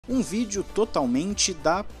Um vídeo totalmente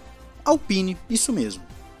da Alpine, isso mesmo.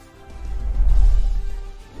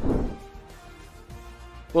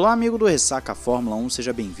 Olá amigo do Ressaca Fórmula 1,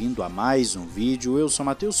 seja bem-vindo a mais um vídeo, eu sou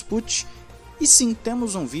Matheus Pucci. E sim,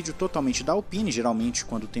 temos um vídeo totalmente da Alpine. Geralmente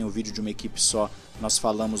quando tem um vídeo de uma equipe só, nós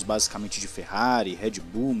falamos basicamente de Ferrari, Red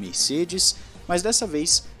Bull, Mercedes, mas dessa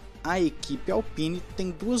vez a equipe Alpine tem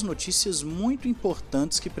duas notícias muito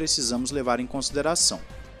importantes que precisamos levar em consideração.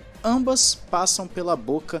 Ambas passam pela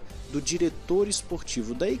boca do diretor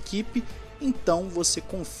esportivo da equipe, então você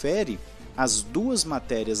confere as duas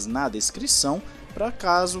matérias na descrição, para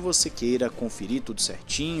caso você queira conferir tudo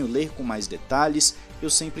certinho, ler com mais detalhes, eu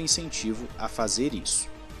sempre incentivo a fazer isso.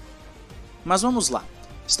 Mas vamos lá,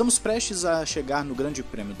 estamos prestes a chegar no Grande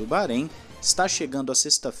Prêmio do Bahrein, está chegando a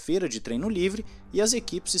sexta-feira de treino livre e as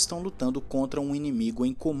equipes estão lutando contra um inimigo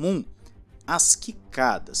em comum, as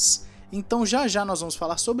quicadas. Então já já nós vamos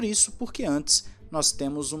falar sobre isso, porque antes nós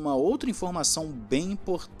temos uma outra informação bem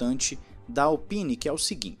importante da Alpine, que é o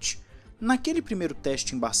seguinte. Naquele primeiro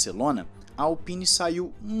teste em Barcelona, a Alpine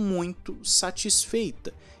saiu muito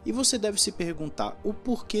satisfeita, e você deve se perguntar o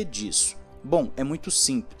porquê disso. Bom, é muito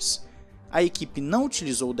simples. A equipe não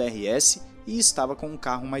utilizou o DRS e estava com um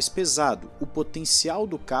carro mais pesado, o potencial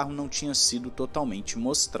do carro não tinha sido totalmente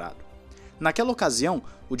mostrado. Naquela ocasião,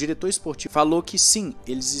 o diretor esportivo falou que sim,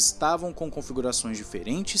 eles estavam com configurações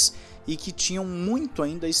diferentes e que tinham muito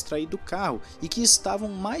ainda a extrair do carro e que estavam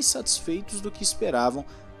mais satisfeitos do que esperavam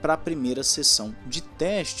para a primeira sessão de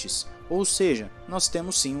testes. Ou seja, nós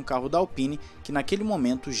temos sim um carro da Alpine que naquele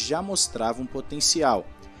momento já mostrava um potencial.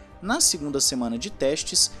 Na segunda semana de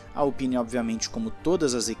testes, a Alpine, obviamente, como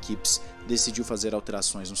todas as equipes, decidiu fazer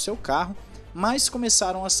alterações no seu carro, mas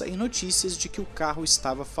começaram a sair notícias de que o carro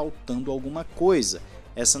estava faltando alguma coisa.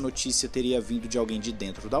 Essa notícia teria vindo de alguém de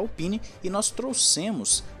dentro da Alpine e nós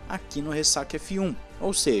trouxemos aqui no Ressaca F1.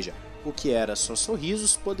 Ou seja, o que era só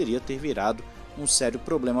sorrisos poderia ter virado um sério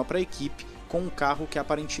problema para a equipe, com um carro que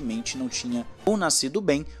aparentemente não tinha ou nascido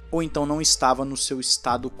bem ou então não estava no seu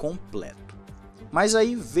estado completo. Mas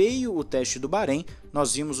aí veio o teste do Bahrein,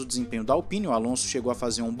 nós vimos o desempenho da Alpine, o Alonso chegou a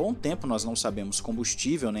fazer um bom tempo, nós não sabemos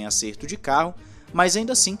combustível nem acerto de carro, mas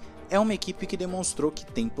ainda assim é uma equipe que demonstrou que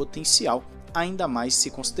tem potencial, ainda mais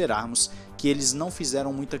se considerarmos que eles não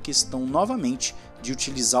fizeram muita questão novamente de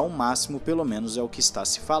utilizar o máximo, pelo menos é o que está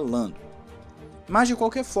se falando. Mas de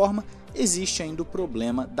qualquer forma, existe ainda o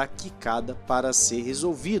problema da quicada para ser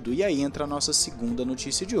resolvido, e aí entra a nossa segunda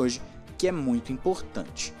notícia de hoje, que é muito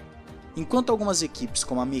importante. Enquanto algumas equipes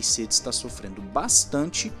como a Mercedes está sofrendo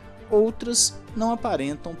bastante, outras não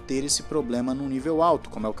aparentam ter esse problema num nível alto,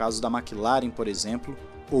 como é o caso da McLaren, por exemplo,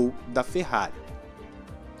 ou da Ferrari.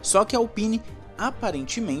 Só que a Alpine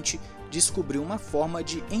aparentemente descobriu uma forma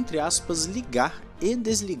de, entre aspas, ligar e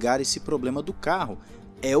desligar esse problema do carro,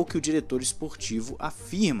 é o que o diretor esportivo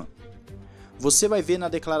afirma. Você vai ver na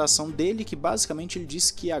declaração dele que basicamente ele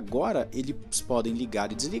diz que agora eles podem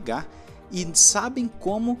ligar e desligar e sabem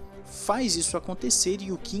como faz isso acontecer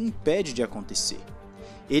e o que impede de acontecer.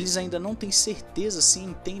 Eles ainda não têm certeza se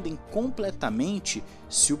entendem completamente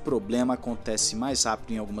se o problema acontece mais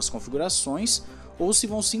rápido em algumas configurações ou se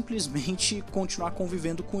vão simplesmente continuar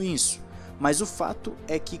convivendo com isso. Mas o fato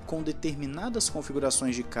é que com determinadas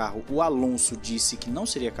configurações de carro o Alonso disse que não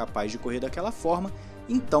seria capaz de correr daquela forma,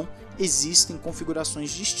 então existem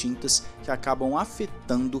configurações distintas que acabam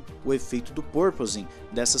afetando o efeito do Porpoising,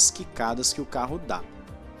 dessas quicadas que o carro dá.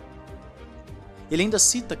 Ele ainda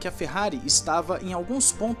cita que a Ferrari estava em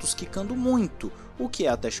alguns pontos quicando muito, o que é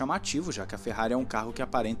até chamativo, já que a Ferrari é um carro que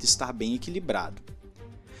aparenta estar bem equilibrado.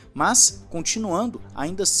 Mas, continuando,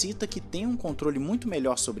 ainda cita que tem um controle muito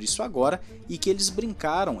melhor sobre isso agora e que eles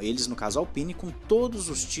brincaram, eles no caso Alpine, com todos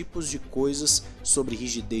os tipos de coisas sobre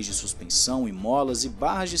rigidez de suspensão e molas e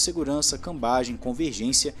barras de segurança, cambagem,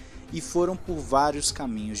 convergência e foram por vários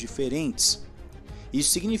caminhos diferentes.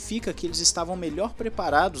 Isso significa que eles estavam melhor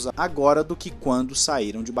preparados agora do que quando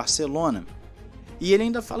saíram de Barcelona. E ele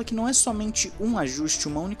ainda fala que não é somente um ajuste,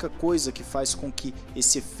 uma única coisa que faz com que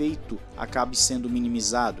esse efeito acabe sendo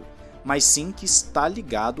minimizado, mas sim que está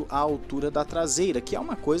ligado à altura da traseira, que é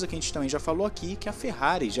uma coisa que a gente também já falou aqui, que a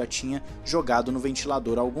Ferrari já tinha jogado no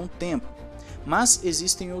ventilador há algum tempo. Mas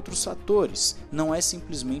existem outros fatores, não é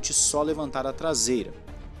simplesmente só levantar a traseira.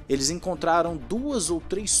 Eles encontraram 2 ou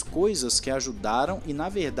 3 coisas que ajudaram e, na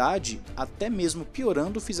verdade, até mesmo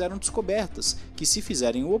piorando, fizeram descobertas, que se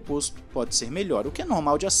fizerem o oposto, pode ser melhor, o que é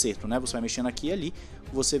normal de acerto, né? Você vai mexendo aqui e ali,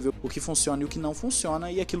 você vê o que funciona e o que não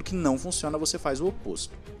funciona, e aquilo que não funciona você faz o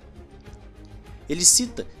oposto. Ele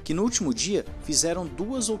cita que no último dia fizeram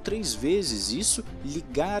 2 ou 3 vezes isso,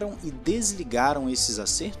 ligaram e desligaram esses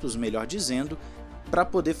acertos, melhor dizendo, para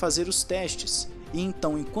poder fazer os testes. E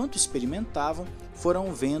então, enquanto experimentavam,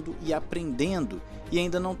 foram vendo e aprendendo, e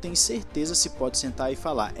ainda não tem certeza se pode sentar e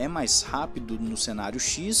falar é mais rápido no cenário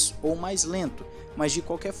X ou mais lento, mas de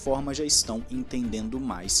qualquer forma já estão entendendo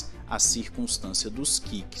mais a circunstância dos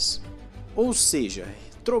kicks. Ou seja,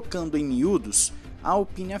 trocando em miúdos, a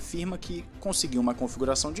Alpine afirma que conseguiu uma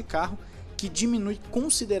configuração de carro que diminui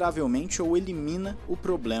consideravelmente ou elimina o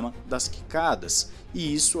problema das quicadas,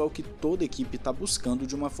 e isso é o que toda equipe está buscando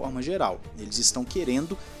de uma forma geral. Eles estão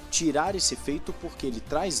querendo tirar esse efeito porque ele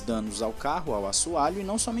traz danos ao carro, ao assoalho, e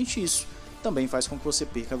não somente isso, também faz com que você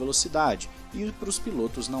perca a velocidade, e para os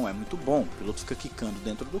pilotos não é muito bom. O piloto fica quicando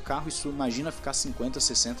dentro do carro, isso imagina ficar 50,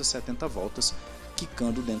 60, 70 voltas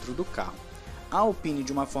quicando dentro do carro. A Alpine,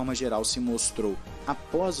 de uma forma geral, se mostrou,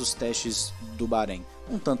 após os testes do Bahrein,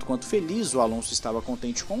 um tanto quanto feliz. O Alonso estava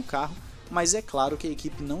contente com o carro, mas é claro que a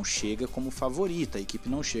equipe não chega como favorita, a equipe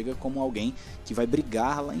não chega como alguém que vai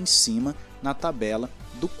brigar lá em cima na tabela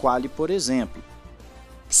do quali, por exemplo.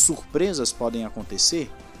 Surpresas podem acontecer?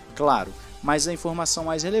 Claro, mas a informação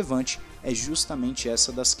mais relevante é justamente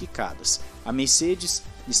essa das quicadas. A Mercedes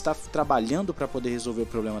está trabalhando para poder resolver o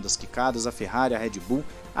problema das quicadas, a Ferrari, a Red Bull.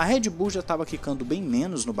 A Red Bull já estava quicando bem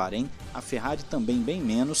menos no Bahrein, a Ferrari também bem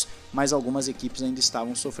menos, mas algumas equipes ainda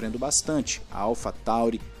estavam sofrendo bastante, a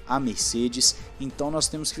AlphaTauri, a Mercedes. Então nós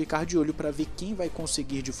temos que ficar de olho para ver quem vai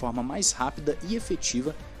conseguir de forma mais rápida e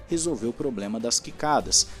efetiva resolver o problema das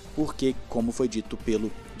quicadas, porque, como foi dito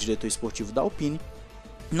pelo diretor esportivo da Alpine,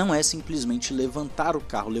 não é simplesmente levantar o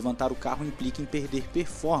carro implica em perder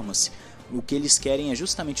performance. O que eles querem é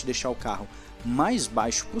justamente deixar o carro mais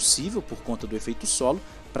baixo possível por conta do efeito solo,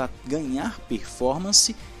 para ganhar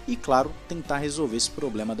performance e, claro, tentar resolver esse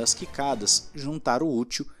problema das quicadas, juntar o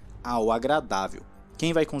útil ao agradável.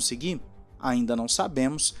 Quem vai conseguir? Ainda não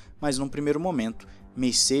sabemos, mas num primeiro momento,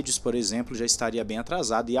 Mercedes, por exemplo, já estaria bem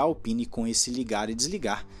atrasada, e a Alpine, com esse ligar e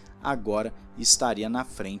desligar, agora estaria na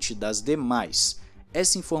frente das demais.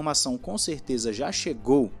 Essa informação com certeza já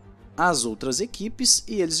chegou às outras equipes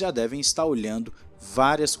e eles já devem estar olhando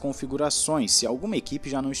várias configurações, se alguma equipe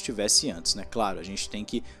já não estivesse antes, né? Claro, a gente tem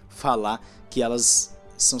que falar que elas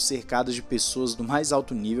são cercadas de pessoas do mais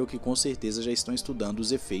alto nível que com certeza já estão estudando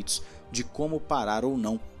os efeitos de como parar ou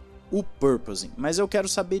não o Porpoising. Mas eu quero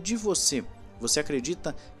saber de você. Você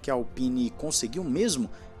acredita que a Alpine conseguiu mesmo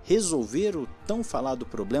resolver o tão falado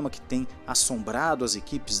problema que tem assombrado as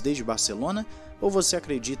equipes desde Barcelona? Ou você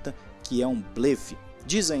acredita que é um blefe?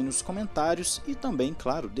 Diz aí nos comentários e também,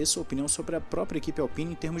 claro, dê sua opinião sobre a própria equipe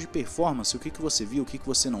Alpine em termos de performance. O que você viu, o que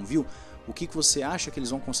você não viu, o que você acha que eles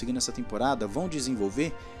vão conseguir nessa temporada, vão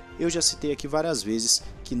desenvolver? Eu já citei aqui várias vezes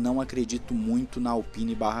que não acredito muito na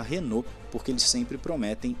Alpine / Renault, porque eles sempre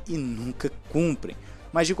prometem e nunca cumprem.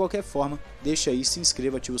 Mas de qualquer forma, deixa aí, se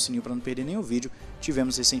inscreva, ativa o sininho para não perder nenhum vídeo.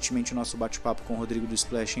 Tivemos recentemente o nosso bate-papo com o Rodrigo do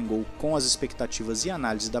Splash & Go com as expectativas e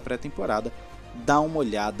análise da pré-temporada. Dá uma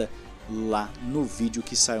olhada lá no vídeo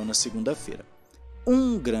que saiu na segunda-feira.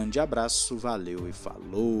 Um grande abraço, valeu e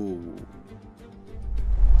falou!